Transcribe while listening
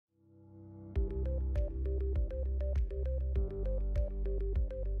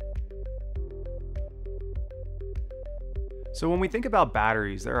So when we think about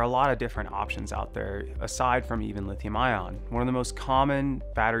batteries, there are a lot of different options out there, aside from even lithium-ion. One of the most common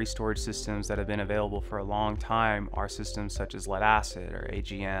battery storage systems that have been available for a long time are systems such as lead-acid or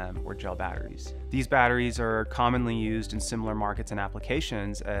AGM or gel batteries. These batteries are commonly used in similar markets and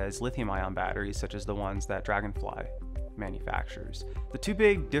applications as lithium-ion batteries, such as the ones that Dragonfly manufacturers. The two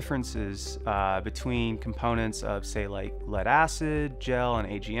big differences between components of, say, like lead-acid, gel, and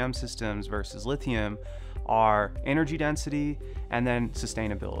AGM systems versus lithium are energy density and then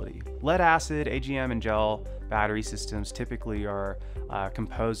sustainability. Lead acid, AGM, and gel battery systems typically are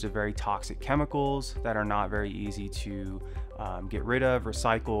composed of very toxic chemicals that are not very easy to get rid of,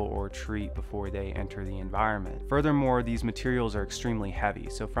 recycle, or treat before they enter the environment. Furthermore, these materials are extremely heavy.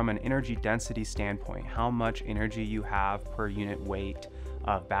 So from an energy density standpoint, how much energy you have per unit weight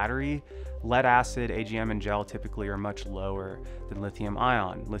of battery, lead acid, AGM, and gel typically are much lower than lithium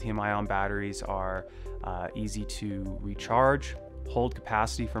ion. Lithium ion batteries are easy to recharge, hold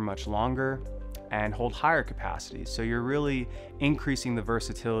capacity for much longer, and hold higher capacities. So you're really increasing the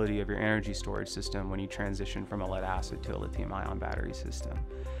versatility of your energy storage system when you transition from a lead acid to a lithium ion battery system.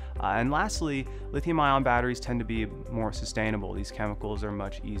 And lastly, lithium ion batteries tend to be more sustainable. These chemicals are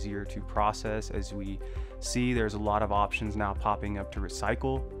much easier to process. As we see, there's a lot of options now popping up to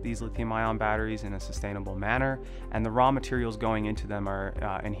recycle these lithium ion batteries in a sustainable manner, and the raw materials going into them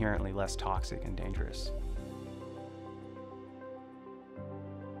are inherently less toxic and dangerous.